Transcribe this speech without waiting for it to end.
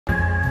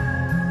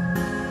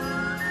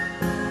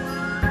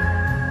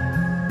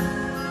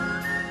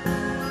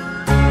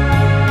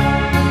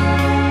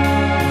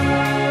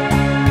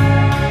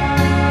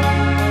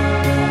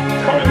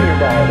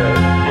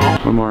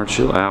Lamar,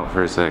 chill out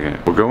for a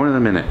second. We're going in a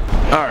minute.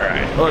 All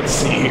right, let's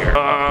see here.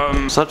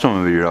 Slept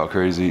on my beard all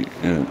crazy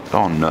and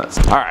all nuts.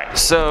 All right,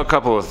 so a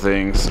couple of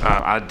things.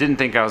 I didn't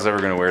think I was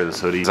ever gonna wear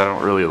this hoodie. I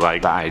don't really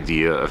like the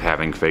idea of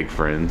having fake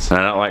friends. And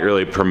I don't like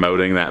really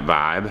promoting that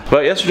vibe.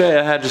 But yesterday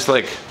I had just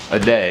like a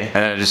day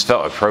and it just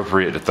felt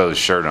appropriate to throw the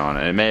shirt on.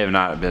 And it may have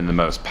not been the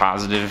most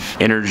positive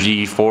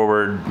energy,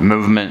 forward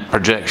movement,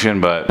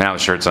 projection, but now the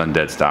shirt's on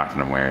dead stock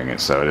and I'm wearing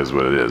it, so it is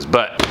what it is.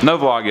 But no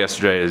vlog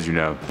yesterday, as you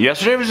know.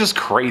 Yesterday was just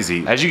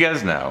crazy. As you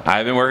guys know,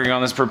 I've been working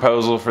on this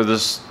proposal for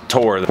this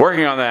tour.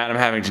 Working on that, I'm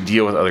having to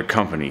deal with other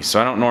companies, so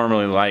I don't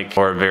normally like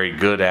or very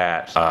good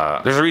at,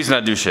 there's a reason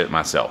I do shit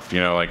myself,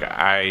 you know, like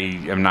I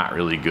am not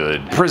really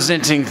good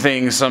presenting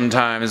things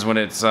sometimes when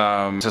it's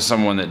to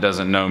someone that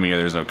doesn't know me or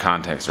there's no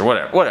context or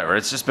whatever.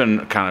 It's just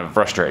been kind of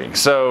frustrating.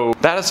 So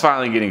that is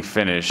finally getting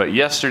finished, but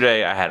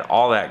yesterday I had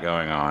all that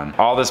going on,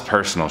 all this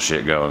personal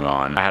shit going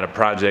on. I had a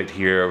project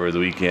here over the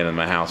weekend and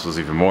my house was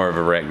even more of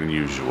a wreck than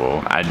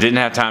usual. I didn't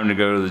have time to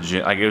go to the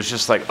gym. Like, it was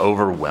just like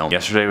overwhelming.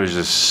 Yesterday was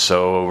just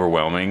so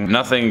overwhelming.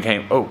 Nothing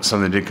came. Oh,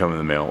 something did come in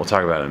the mail. We'll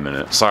talk about it in a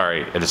minute.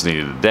 Sorry, I just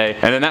needed a day.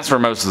 And then that's where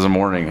most of the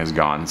morning has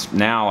gone. It's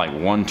now like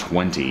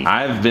 1:20.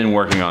 I've been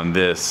working on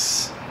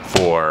this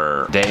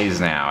for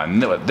days now,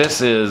 and what this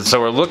is, so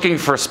we're looking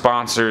for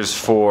sponsors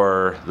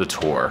for the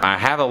tour. I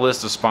have a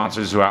list of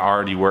sponsors who I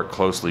already work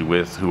closely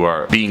with who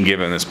are being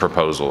given this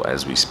proposal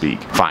as we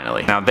speak,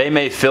 finally. Now they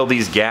may fill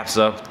these gaps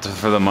up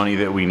for the money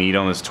that we need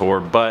on this tour,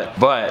 but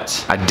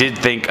I did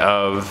think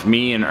of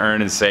me and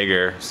Ern and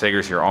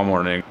Sager's here all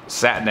morning,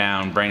 sat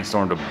down,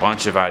 brainstormed a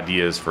bunch of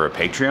ideas for a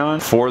Patreon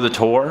for the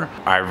tour.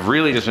 I've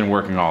really just been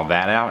working all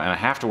that out, and I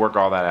have to work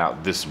all that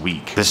out this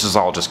week. This is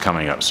all just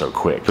coming up so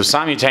quick. So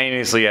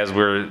simultaneously, as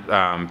we're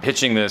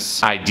pitching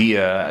this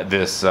idea,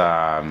 this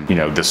you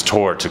know, this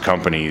tour to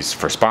companies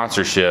for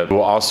sponsorship,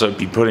 we'll also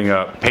be putting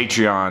up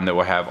Patreon that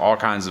will have all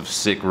kinds of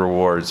sick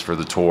rewards for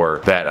the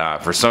tour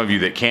that for some of you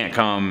that can't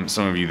come,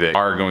 some of you that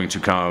are going to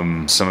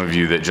come, some of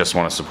you that just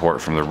want to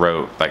support from the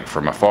road, like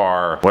from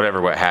afar, whatever,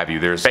 what have you.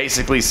 There's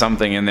basically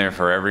something in there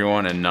for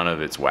everyone and none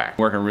of it's whack.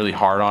 Working really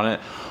hard on it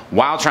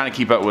while trying to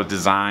keep up with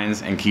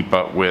designs and keep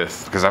up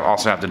with, because I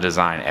also have to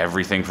design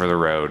everything for the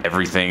road,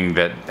 everything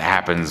that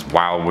happens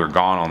while we're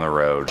gone on the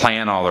road,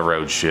 plan all the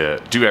road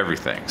shit, do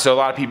everything. So a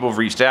lot of people have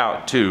reached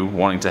out too,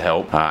 wanting to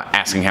help,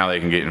 asking how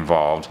they can get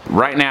involved.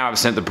 Right now I've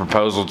sent the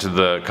proposal to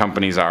the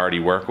companies I already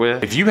work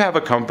with. If you have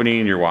a company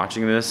and you're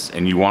watching this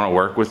and you want to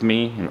work with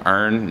me and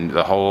Ern,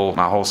 my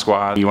whole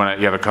squad, you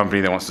have a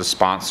company that wants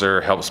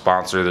to help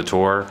sponsor the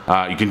tour,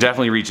 you can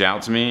definitely reach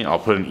out to me. I'll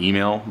put an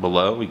email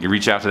below. You can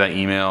reach out to that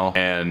email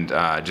and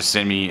just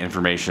send me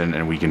information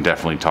and we can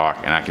definitely talk,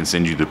 and I can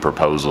send you the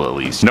proposal at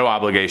least. No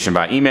obligation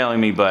by emailing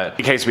me, but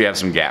in case we have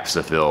some gaps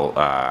to fill,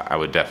 I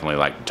would definitely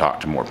like to talk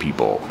to more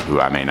people who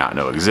I may not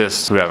know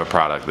exist, who have a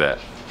product that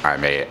I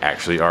may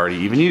actually already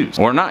even use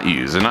or not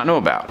use and not know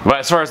about. But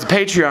as far as the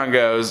Patreon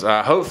goes,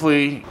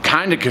 hopefully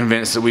kind of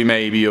convinced that we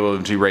may be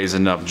able to raise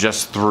enough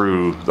just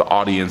through the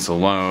audience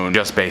alone,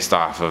 just based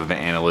off of the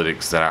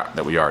analytics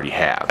that we already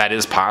have. That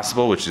is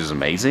possible, which is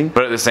amazing,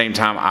 but at the same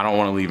time I don't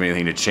want to leave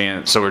anything to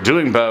chance. So we're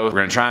doing both. We're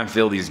gonna try and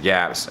fill these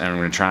gaps, and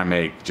we're gonna try and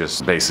make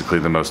just basically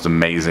the most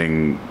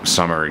amazing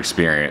summer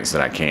experience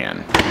that I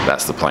can.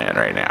 That's the plan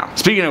right now.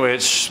 Speaking of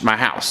which, my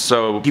house.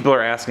 So people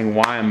are asking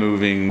why I'm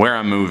moving, where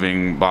I'm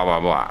moving, blah blah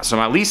blah. So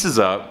my lease is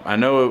up. I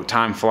know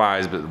time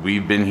flies, but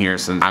we've been here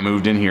since I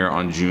moved in here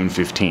on June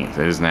 15th.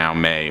 It is now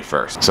May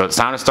 1st. So it's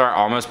time to start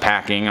almost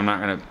packing. I'm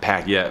not gonna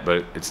pack yet,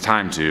 but it's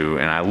time to.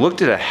 And I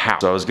looked at a house.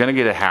 So I was gonna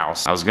get a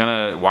house.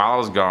 While I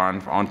was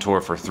gone on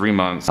tour for 3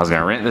 months, I was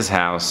gonna rent this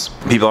house.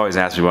 People always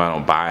ask me why I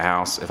don't buy a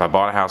house. If I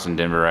bought a house in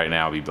Denver right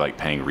now, I'd be like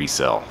paying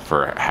resale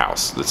for a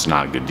house. That's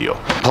not a good deal.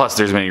 Plus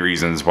there's many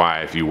reasons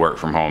why if you work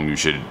from home, you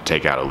should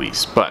take out a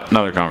lease, but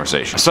another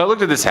conversation. So I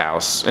looked at this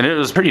house and it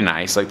was pretty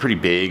nice, like pretty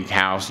big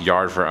house,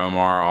 yard for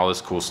Omar, all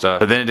this cool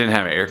stuff. But then it didn't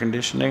have air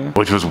conditioning,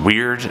 which was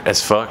weird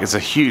as fuck. It's a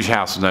huge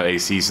house with no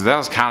AC, so that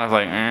was kind of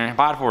like,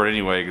 applied for it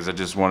anyway because I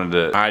just wanted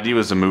to, my idea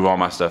was to move all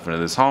my stuff into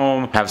this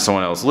home, have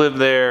someone else live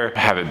there,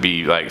 have it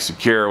be like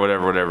secure,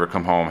 whatever,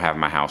 come home, have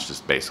my house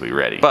just basically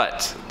ready.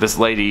 But this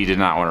lady did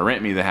not want to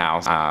rent me the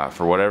house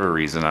for whatever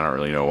reason. I don't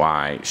really know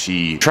why.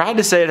 She tried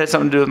to say it had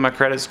something to do with my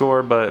credit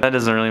score, but that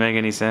doesn't really make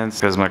any sense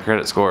because my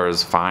credit score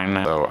is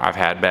fine. So I've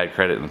had bad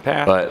credit in the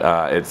past,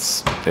 but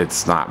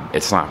it's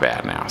not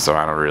bad now. So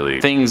I don't really,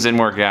 things didn't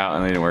work out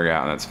and they didn't work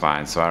out, and that's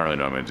fine. So I don't really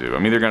know what I'm gonna do.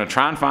 I'm either gonna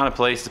try and find a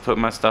place to put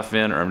my stuff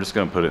in, or I'm just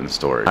gonna put it in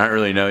storage. I don't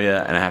really know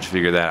yet, and I have to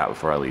figure that out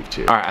before I leave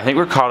too. All right, I think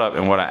we're caught up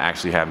in what I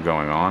actually have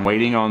going on.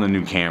 Waiting on the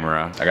new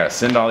camera. I gotta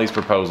send all these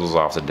proposals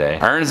off today.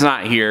 Ern's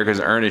not here because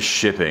Ern is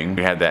shipping.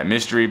 We had that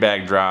mystery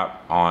bag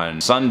drop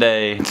on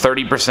Sunday.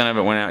 30% of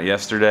it went out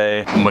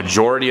yesterday.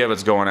 Majority of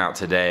it's going out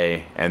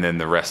today, and then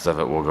the rest of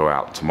it will go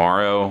out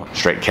tomorrow.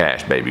 Straight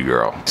cash, baby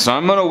girl. So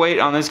I'm gonna wait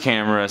on this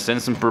camera,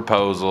 send some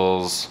proposals,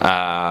 bills,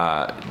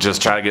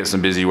 just try to get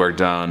some busy work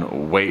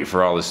done, wait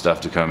for all this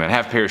stuff to come in.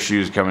 Have a pair of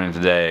shoes coming in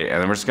today,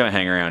 and then we're just gonna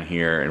hang around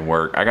here and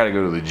work. I gotta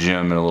go to the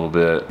gym in a little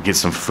bit, get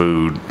some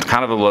food.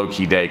 Kind of a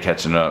low-key day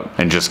catching up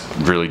and just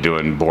really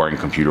doing boring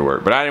computer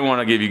work. But I didn't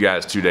want to give you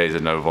guys 2 days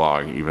of no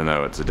vlog, even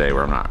though it's a day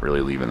where I'm not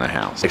really leaving the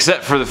house.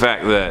 Except for the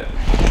fact that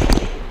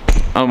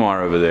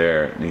Omar over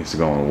there needs to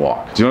go on a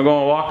walk. Do you wanna go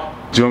on a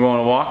walk? Do you wanna go on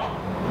a walk?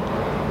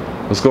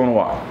 Let's go on a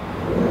walk.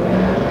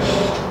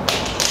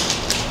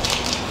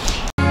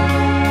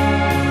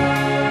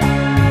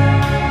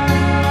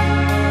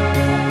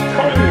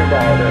 Tell me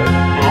about it.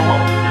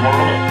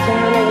 Tell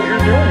me about what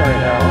you're doing right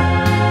now.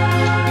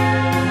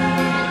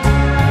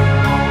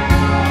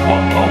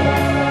 What? No.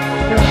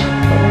 Yeah,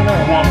 let me know.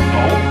 What?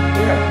 No.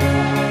 Yeah.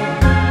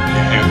 You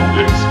can handle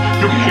this.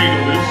 You can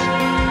handle this.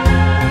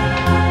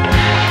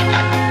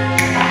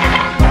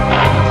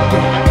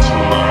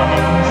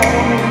 How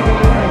long have you been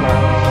doing that?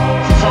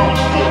 Since I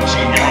was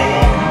 14, how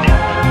long you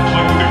been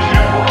playing with the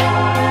camera?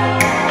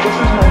 This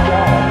is my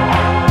job.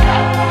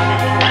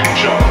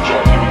 Job.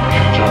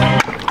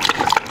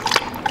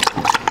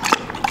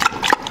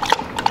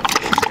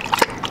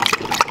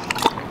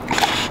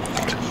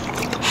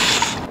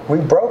 We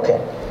broken.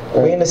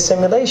 We in a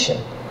simulation.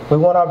 We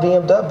want our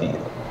BMW.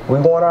 We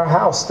want our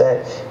house.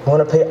 That we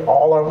want to pay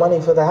all our money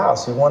for the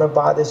house. We want to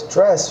buy this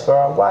dress for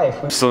our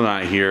wife. Still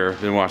not here.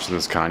 Been watching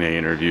this Kanye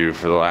interview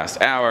for the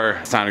last hour.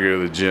 It's time to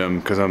go to the gym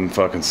because I'm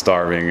fucking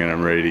starving and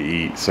I'm ready to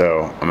eat.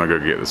 So I'm gonna go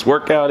get this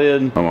workout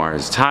in. Omar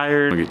is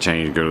tired. I'm gonna get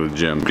changed, go to the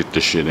gym, get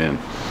this shit in.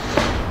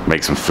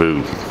 Make some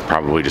food,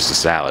 probably just a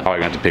salad. Probably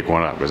gonna have to pick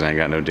one up because I ain't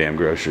got no damn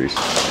groceries.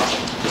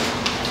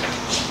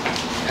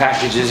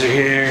 Packages are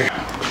here.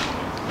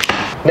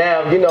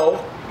 Now, you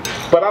know,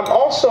 but I'm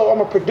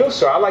a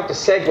producer. I like to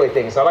segue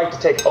things. I like to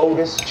take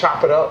Otis,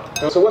 chop it up.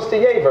 So what's the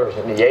Ye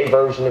version? The Ye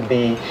version would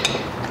be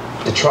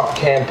the Trump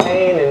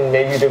campaign and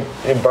maybe the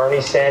Bernie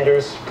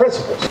Sanders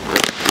principles.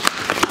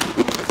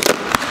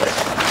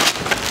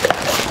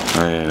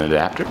 An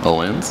adapter, a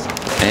lens,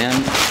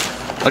 and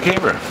a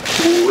camera.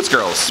 Ooh, this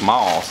girl is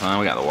small, son.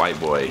 We got the white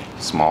boy,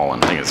 small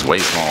one. I think it's way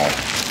small.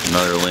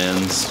 Another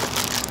lens.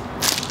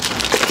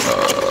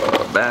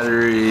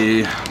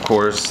 Battery, of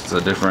course, it's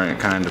a different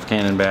kind of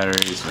Canon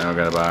batteries. Now I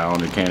gotta buy all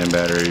new Canon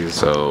batteries,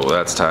 so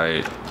that's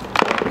tight.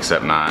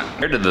 Except not.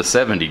 Compared to the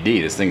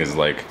 70D, this thing is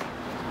like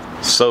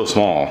so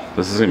small.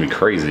 This is gonna be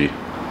crazy.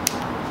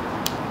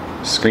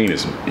 Screen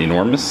is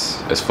enormous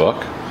as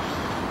fuck.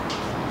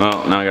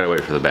 Well, now I gotta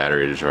wait for the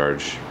battery to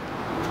charge.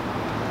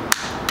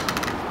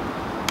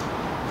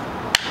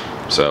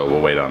 So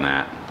we'll wait on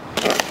that.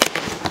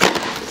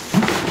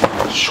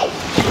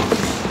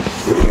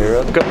 Here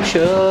are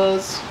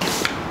Goshas.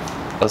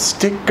 A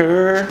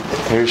sticker.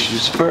 Pair of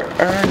shoes for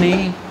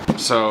Ernie.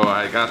 So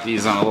I got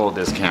these on a little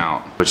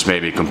discount, which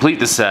maybe complete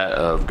the set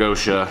of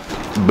Gosha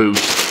boot.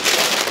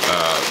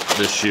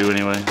 This shoe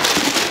anyway.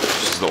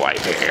 This is the white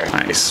pair.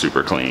 Nice,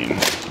 super clean.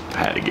 I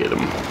had to get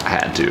them. I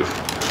had to.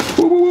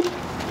 Whoop,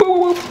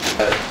 whoop, whoop.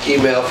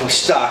 Email from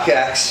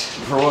StockX.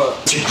 For what?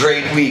 It's a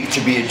great week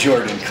to be a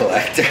Jordan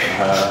collector.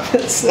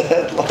 That's the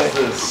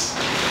headline.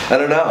 I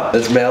don't know.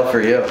 It's mail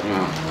for you.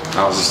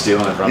 I was just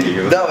stealing it from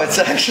you. No, it's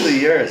actually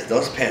yours.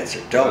 Those pants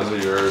are dope. Those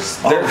are yours.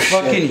 Oh, They're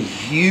shit. fucking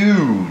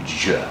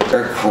huge.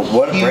 They're cool.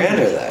 What brand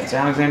are they? It's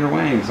Alexander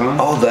Wangs, huh?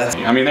 Oh, that's.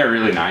 I mean, they're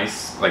really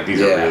nice. Like,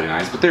 these are really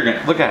nice, but they're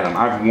gonna look at them.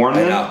 I've worn I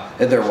them. know.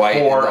 And they're white.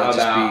 For and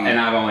about, and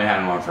I've only had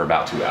them on for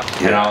about 2 hours.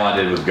 Yeah. And all I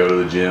did was go to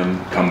the gym,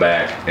 come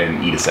back,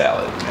 and eat a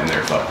salad, and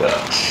they're fucked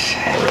up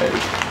already.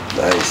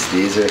 Nice.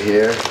 These are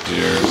here.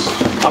 Cheers.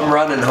 I'm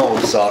running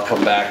home, so I'll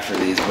come back for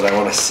these, but I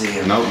want to see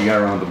them. Nope, you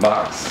gotta run with the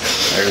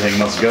box. Everything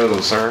must go,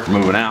 sir.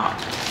 Moving out.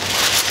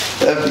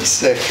 That'd be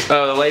sick.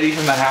 The lady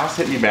from the house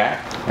hit me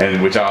back,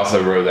 and which I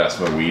also wrote that I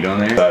smoke weed on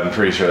there. So I'm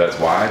pretty sure that's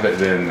why. But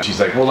then she's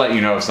like, "We'll let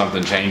you know if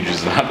something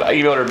changes." And I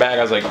emailed her back.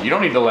 I was like, "You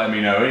don't need to let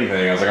me know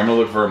anything." I was like, "I'm gonna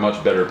look for a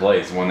much better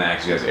place, one that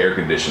actually has air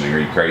conditioning." Are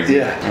you crazy?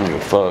 Yeah. I don't give a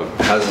fuck.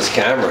 How's this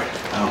camera?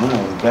 I don't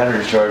know. The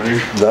battery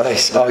charger.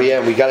 Nice. Oh yeah,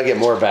 we gotta get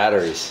more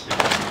batteries.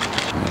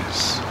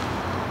 Nice.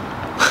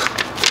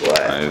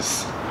 What?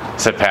 Nice.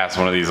 Said pass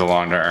one of these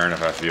along to Earn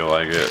if I feel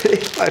like it.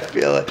 If I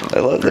feel it. I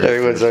love that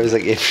everyone's always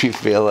like, if you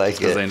feel like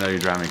Because it. they know you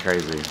drive me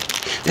crazy.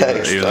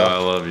 Thanks, Even though I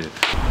love you.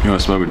 You want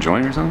to smoke a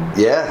joint or something?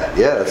 Yeah,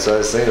 that's what I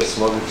was thinking,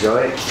 smoke a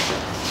joint.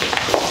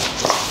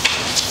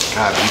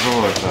 God,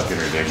 people are fucking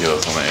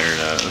ridiculous on the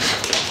internet.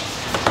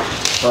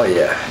 Oh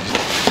yeah.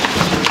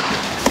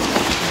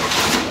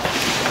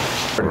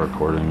 We're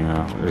recording,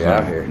 yeah. There's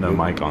out here. no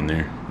mic on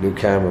there. New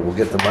camera, we'll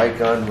get the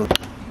mic on.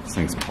 This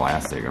thing's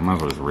plastic. I might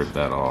as well just rip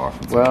that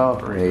off. It's Well,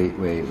 like great.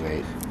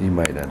 wait. You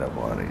might end up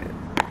wanting it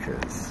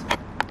because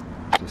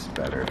it's just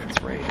better if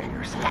it's raining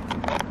or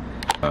something.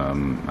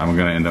 I'm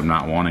gonna end up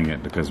not wanting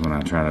it because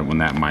when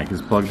that mic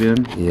is plugged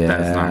in, Yeah,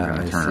 that's not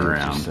gonna I see turn what you're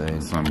around.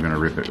 saying. So I'm gonna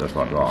rip it the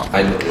fuck off.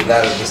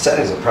 The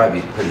settings will probably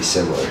be pretty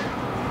similar.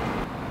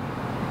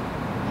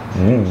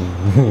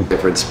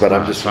 Difference, but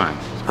I'm just fine.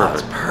 Oh,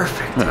 it's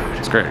perfect, dude. Yeah,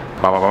 it's great.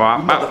 Bah, bah, bah,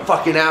 bah, bah.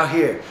 Motherfucking out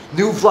here.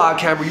 New vlog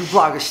camera, you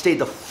vloggers stay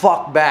the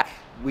fuck back.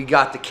 we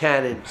got the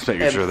Canon Just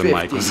making sure the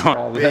mic was M50.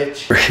 on.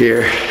 Bitch. We're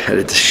here,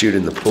 headed to shoot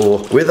in the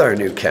pool with our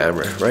new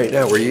camera. Right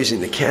now we're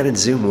using the Canon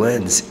zoom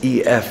lens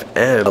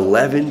EFM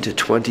 11 to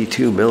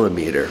 22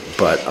 millimeter,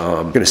 but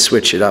I'm gonna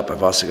switch it up.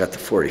 I've also got the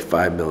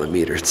 45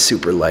 millimeter. It's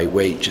super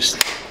lightweight, just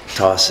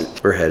toss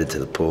it. We're headed to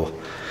the pool.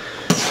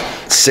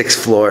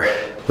 6th floor.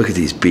 Look at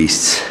these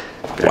beasts.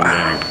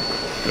 Wow.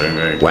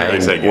 Bang,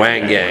 bang.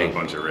 Wang gang. A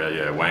bunch of red,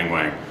 yeah. Wang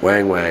wang.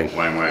 Wang wang.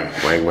 Wang wang.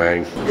 Wang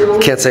wang.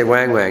 Can't say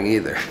wang wang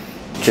either.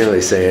 Can't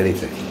really say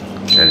anything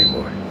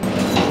anymore.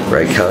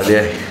 Right,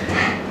 Kanye?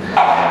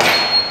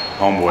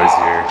 Homeboys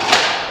here.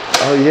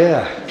 Oh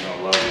yeah.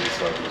 I love these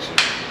fucking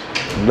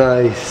shit.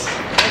 Nice.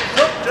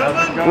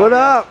 What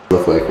up?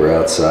 Look like we're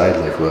outside.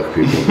 Like, look,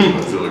 people.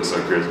 It looks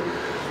so crazy.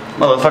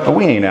 Motherfucker,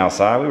 we ain't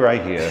outside. We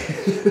right here.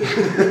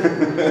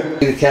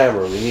 The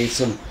camera. We need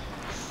some.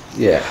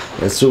 Yeah,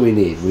 that's what we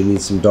need. We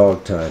need some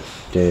dog time.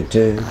 Dun,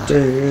 dun,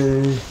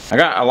 dun. I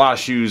got a lot of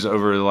shoes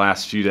over the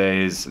last few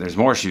days. There's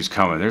more shoes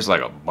coming. There's like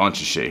a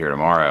bunch of shit here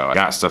tomorrow. I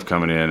got stuff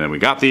coming in, and we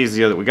got these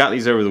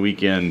over the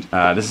weekend.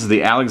 This is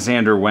the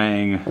Alexander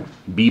Wang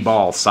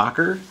B-Ball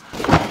Soccer.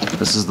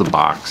 This is the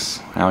box.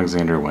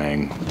 Alexander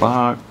Wang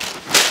box.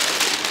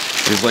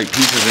 There's like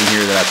pieces in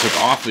here that I took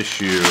off the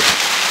shoe.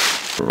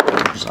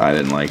 I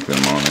didn't like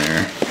them on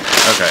there.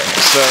 Okay,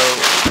 so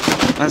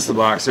that's the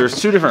box. There's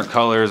 2 different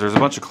colors. There's a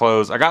bunch of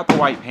clothes. I got the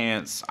white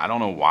pants. I don't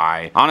know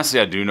why. Honestly,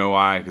 I do know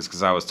why,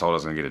 because I was told I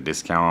was gonna get a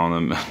discount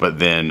on them. But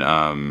then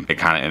it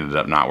kind of ended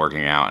up not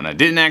working out, and I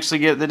didn't actually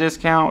get the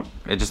discount.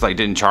 It just like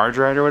didn't charge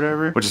right or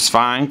whatever, which is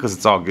fine because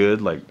it's all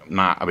good. Like,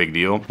 not a big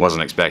deal.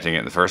 Wasn't expecting it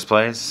in the first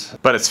place.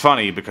 But it's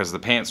funny because the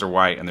pants are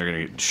white and they're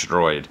gonna get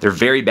destroyed. They're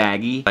very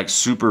baggy, like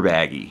super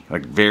baggy,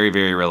 like very,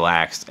 very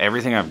relaxed.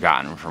 Everything I've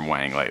gotten from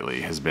Wang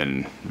lately has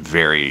been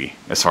very,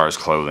 as far as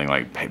clothing,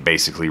 like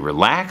basically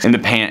relaxed in the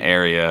pant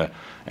area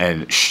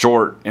and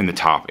short in the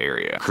top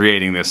area,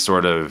 creating this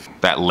sort of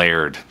that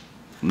layered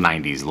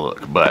 90s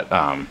look. But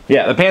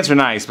yeah, the pants are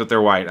nice, but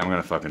they're white. I'm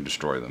gonna fucking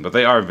destroy them. But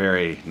they are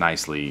very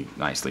nicely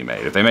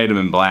made. If they made them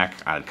in black,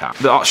 I'd cop.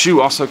 The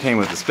shoe also came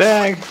with this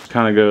bag.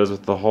 Kind of goes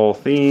with the whole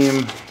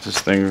theme.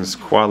 Just things,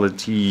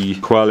 quality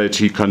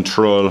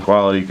control.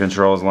 Quality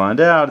control is lined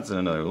out. It's in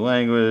another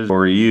language.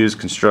 Or reused,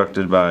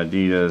 constructed by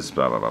Adidas,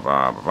 blah, blah, blah,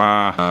 blah, blah,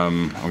 blah.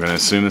 I'm gonna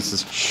assume this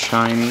is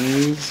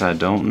Chinese. I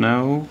don't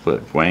know,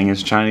 but Wang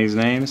is Chinese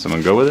name, so I'm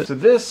gonna go with it. So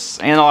this,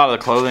 and a lot of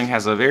the clothing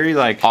has a very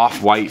like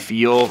off-white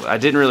feel. I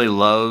didn't really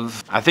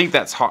love. I think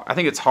that's hard. I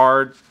think it's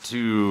hard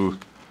to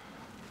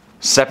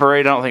separate.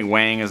 I don't think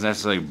Wang is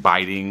necessarily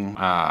biting.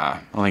 I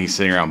don't think he's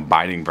sitting around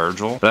biting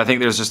Virgil. But I think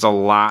there's just a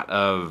lot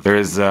of,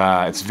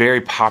 it's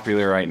very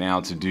popular right now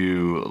to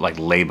do like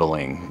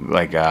labeling,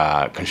 like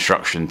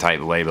construction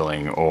type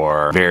labeling,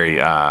 or very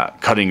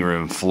cutting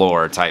room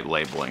floor type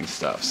labeling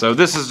stuff. So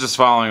this is just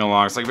following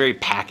along. It's like very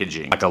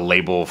packaging, like a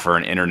label for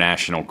an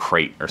international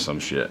crate or some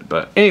shit.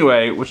 But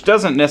anyway, which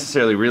doesn't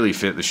necessarily really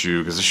fit the shoe,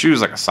 because the shoe is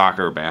like a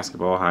soccer or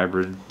basketball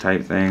hybrid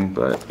type thing.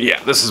 But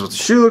yeah, this is what the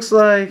shoe looks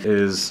like. It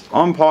is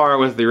on par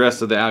with the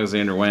rest of the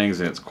Alexander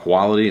Wangs in its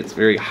quality. It's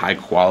very high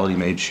quality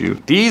made shoe.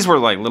 These were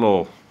like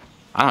little,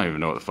 I don't even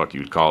know what the fuck you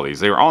would call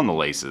these. They were on the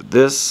laces.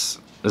 This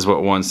is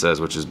what one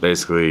says, which is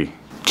basically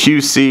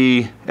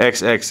QC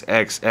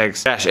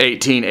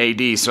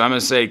XXXX-18 AD. So I'm gonna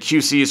say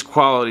QC is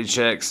quality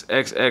checks,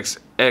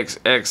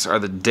 XXXX are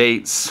the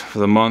dates for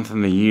the month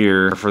and the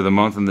year, for the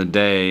month and the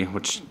day,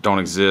 which don't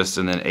exist,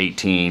 and then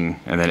 18,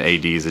 and then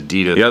AD is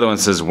Adidas. The other one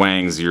says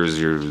Wang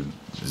 0003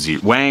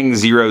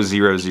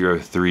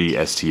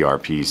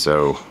 STRP,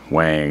 so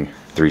Wang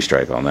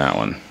 3-stripe on that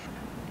one.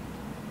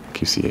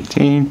 QC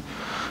 18.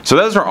 So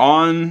those are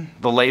on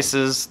the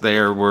laces.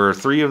 There were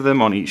 3 of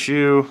them on each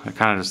shoe. I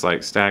kind of just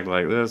like stacked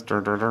like this.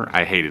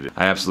 I hated it.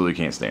 I absolutely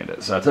can't stand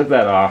it. So I took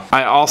that off.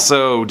 I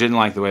also didn't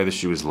like the way the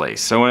shoe was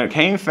laced. So when it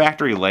came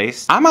factory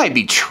laced, I might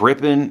be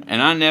tripping,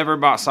 and I never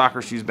bought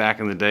soccer shoes back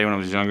in the day when I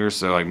was younger,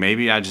 so like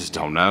maybe I just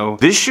don't know.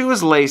 This shoe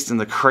was laced in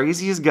the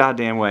craziest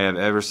goddamn way I've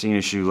ever seen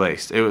a shoe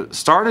laced. It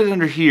started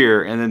under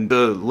here, and then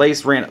the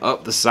lace ran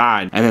up the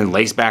side, and then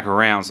laced back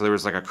around. So there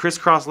was like a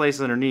crisscross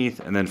lace underneath,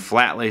 and then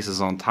flat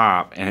laces on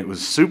top, and it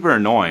was super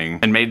annoying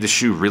and made the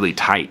shoe really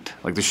tight.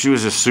 Like the shoe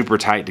was just super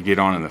tight to get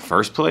on in the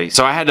first place.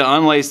 So I had to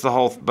unlace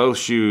both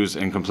shoes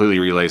and completely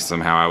relace them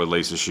how I would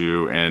lace a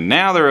shoe, and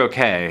now they're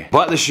okay.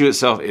 But the shoe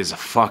itself is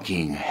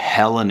fucking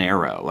hella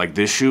narrow. Like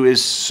this shoe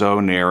is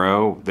so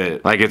narrow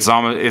that like it's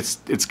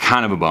almost, it's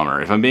kind of a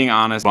bummer. If I'm being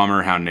honest,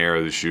 bummer how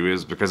narrow the shoe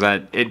is, because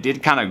it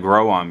did kind of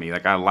grow on me.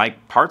 Like I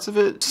like parts of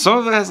it. Some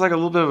of it has like a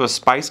little bit of a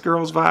Spice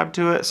Girls vibe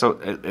to it, so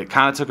it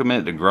kind of took a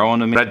minute to grow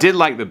onto me. But I did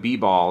like the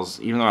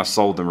B-balls, even though I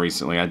sold them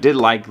recently. I did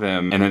like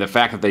them, and then the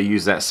fact that they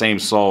used that same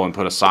sole and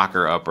put a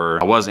soccer upper,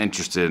 I was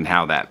interested in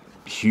how that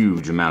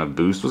huge amount of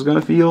boost was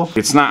gonna feel.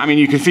 It's not, I mean,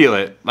 you can feel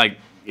it. Like,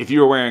 if you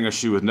were wearing a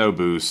shoe with no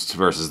boost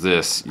versus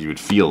this, you would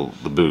feel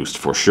the boost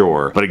for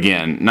sure. But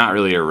again, not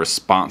really a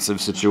responsive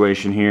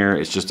situation here.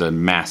 It's just a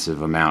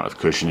massive amount of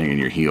cushioning in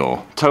your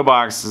heel. Toe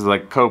box is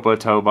like Copa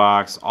toe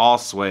box, all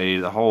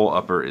suede. The whole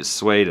upper is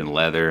suede and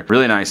leather.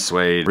 Really nice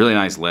suede, really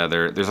nice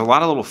leather. There's a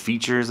lot of little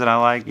features that I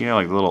like, you know,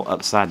 like the little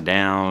upside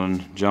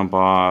down jump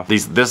off.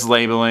 This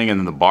labeling and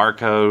then the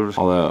barcode.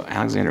 Although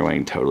Alexander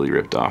Wang totally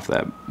ripped off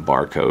that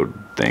barcode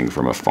thing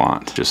from a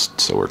font, just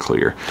so we're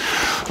clear.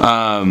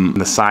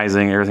 The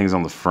sizing, everything's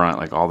on the front,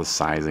 like all the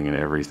sizing and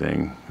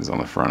everything is on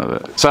the front of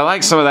it. So I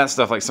like some of that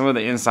stuff, like some of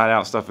the inside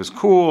out stuff is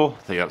cool.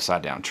 The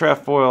upside down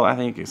trefoil I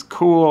think is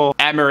cool.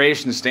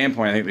 Admiration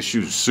standpoint, I think the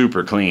shoe's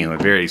super clean, like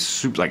very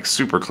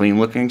super clean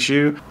looking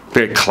shoe.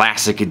 Very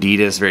classic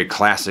Adidas, very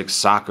classic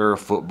soccer,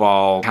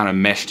 football, kind of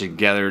meshed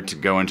together to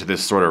go into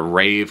this sort of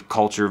rave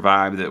culture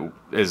vibe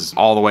that is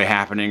all the way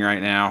happening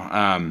right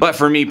now. But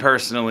for me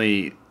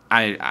personally,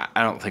 I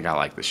don't think I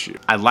like this shoe.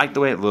 I like the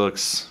way it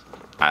looks.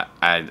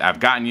 I've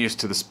gotten used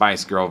to the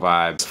Spice Girl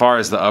vibe. As far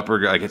as the upper,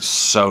 like it's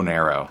so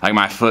narrow. Like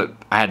my foot,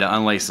 I had to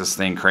unlace this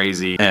thing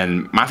crazy,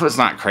 and my foot's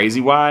not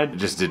crazy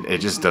wide. It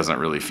just doesn't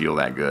really feel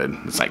that good.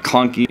 It's like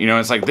clunky. You know,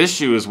 it's like this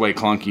shoe is way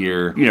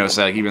clunkier. You know, it's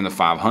like even the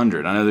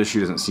 500. I know this shoe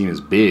doesn't seem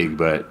as big,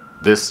 but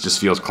this just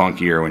feels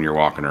clunkier when you're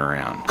walking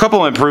around. A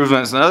couple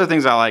improvements and other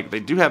things I like, they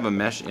do have a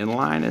mesh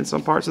inline in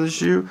some parts of the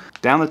shoe.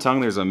 Down the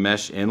tongue there's a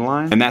mesh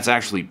inline, and that's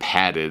actually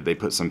padded. They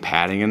put some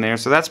padding in there,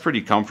 so that's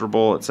pretty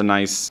comfortable. It's a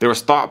nice, there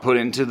was thought put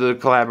into the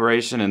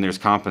collaboration and there's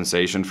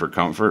compensation for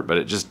comfort, but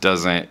it just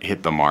doesn't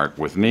hit the mark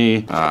with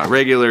me.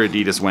 Regular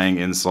Adidas Wang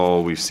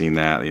insole, we've seen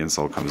that, the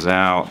insole comes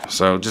out.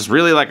 So just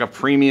really like a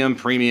premium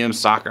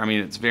soccer. I mean,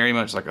 it's very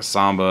much like a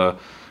Samba,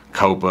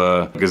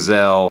 Copa,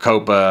 Gazelle,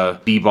 Copa,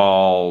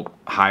 B-ball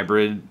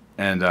hybrid.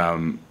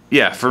 And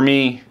yeah, for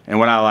me, and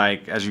what I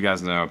like, as you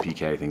guys know,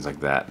 PK, things like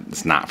that,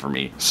 it's not for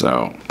me.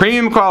 So,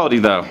 premium quality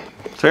though.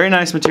 Very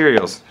nice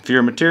materials. If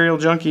you're a material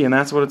junkie and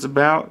that's what it's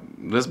about,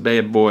 this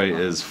bad boy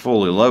is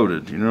fully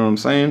loaded. You know what I'm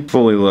saying?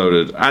 Fully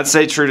loaded. I'd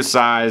say true to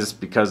size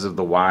because of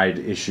the wide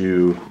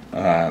issue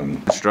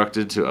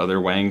constructed to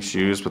other Wang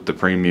shoes with the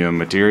premium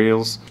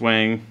materials.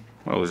 Wang,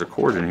 oh, there's a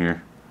cord in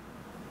here.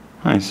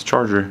 Nice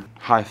charger.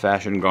 High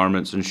fashion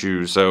garments and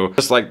shoes. So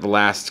just like the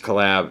last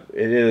collab,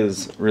 it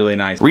is really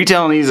nice.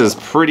 Retail on these is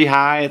pretty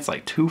high. It's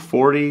like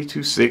 $240,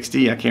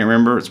 $260. I can't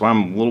remember. It's why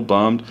I'm a little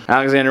bummed.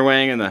 Alexander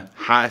Wang in the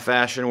high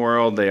fashion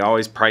world, they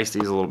always price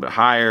these a little bit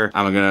higher.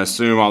 I'm gonna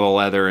assume all the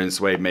leather and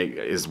suede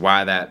is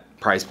why that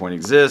price point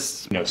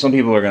exists. You know, some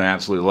people are gonna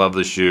absolutely love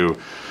the shoe.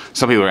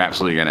 Some people are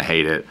absolutely gonna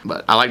hate it.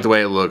 But I like the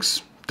way it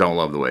looks. Don't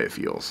love the way it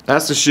feels.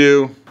 That's the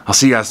shoe. I'll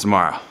see you guys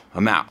tomorrow.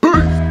 I'm out.